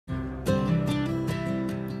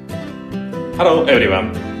Hello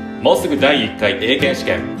everyone! もうすぐ第1回英検試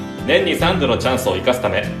験。年に3度のチャンスを生かすた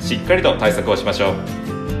め、しっかりと対策をしましょう。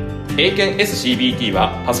英検 SCBT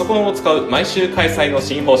はパソコンを使う毎週開催の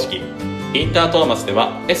新方式。インタートーマスで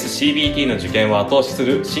は SCBT の受験を後押しす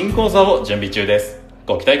る新講座を準備中です。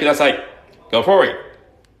ご期待ください。Go for it!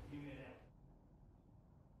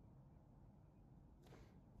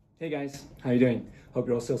 Hey guys, how are you doing? Hope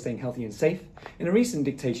you're all still staying healthy and safe. In a recent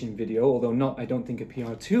dictation video, although not, I don't think, a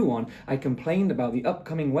PR2 one, I complained about the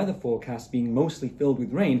upcoming weather forecast being mostly filled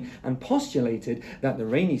with rain and postulated that the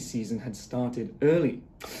rainy season had started early.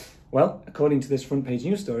 Well, according to this front page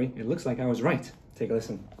news story, it looks like I was right. Take a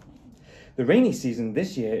listen. The rainy season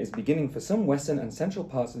this year is beginning for some western and central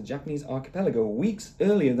parts of the Japanese archipelago weeks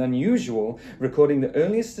earlier than usual, recording the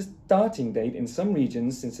earliest starting date in some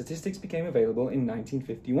regions since statistics became available in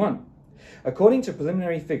 1951. According to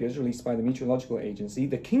preliminary figures released by the Meteorological Agency,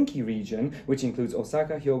 the Kinki region, which includes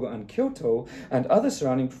Osaka, Hyogo, and Kyoto, and other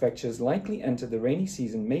surrounding prefectures likely entered the rainy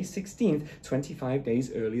season May 16th, 25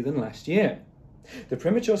 days earlier than last year. The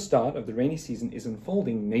premature start of the rainy season is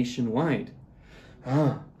unfolding nationwide.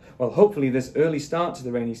 Well, hopefully this early start to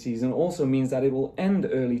the rainy season also means that it will end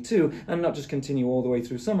early too, and not just continue all the way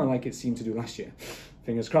through summer like it seemed to do last year.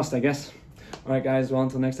 Fingers crossed, I guess. Alright guys, well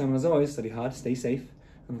until next time, as always, study hard, stay safe,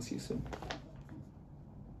 and I'll see you soon.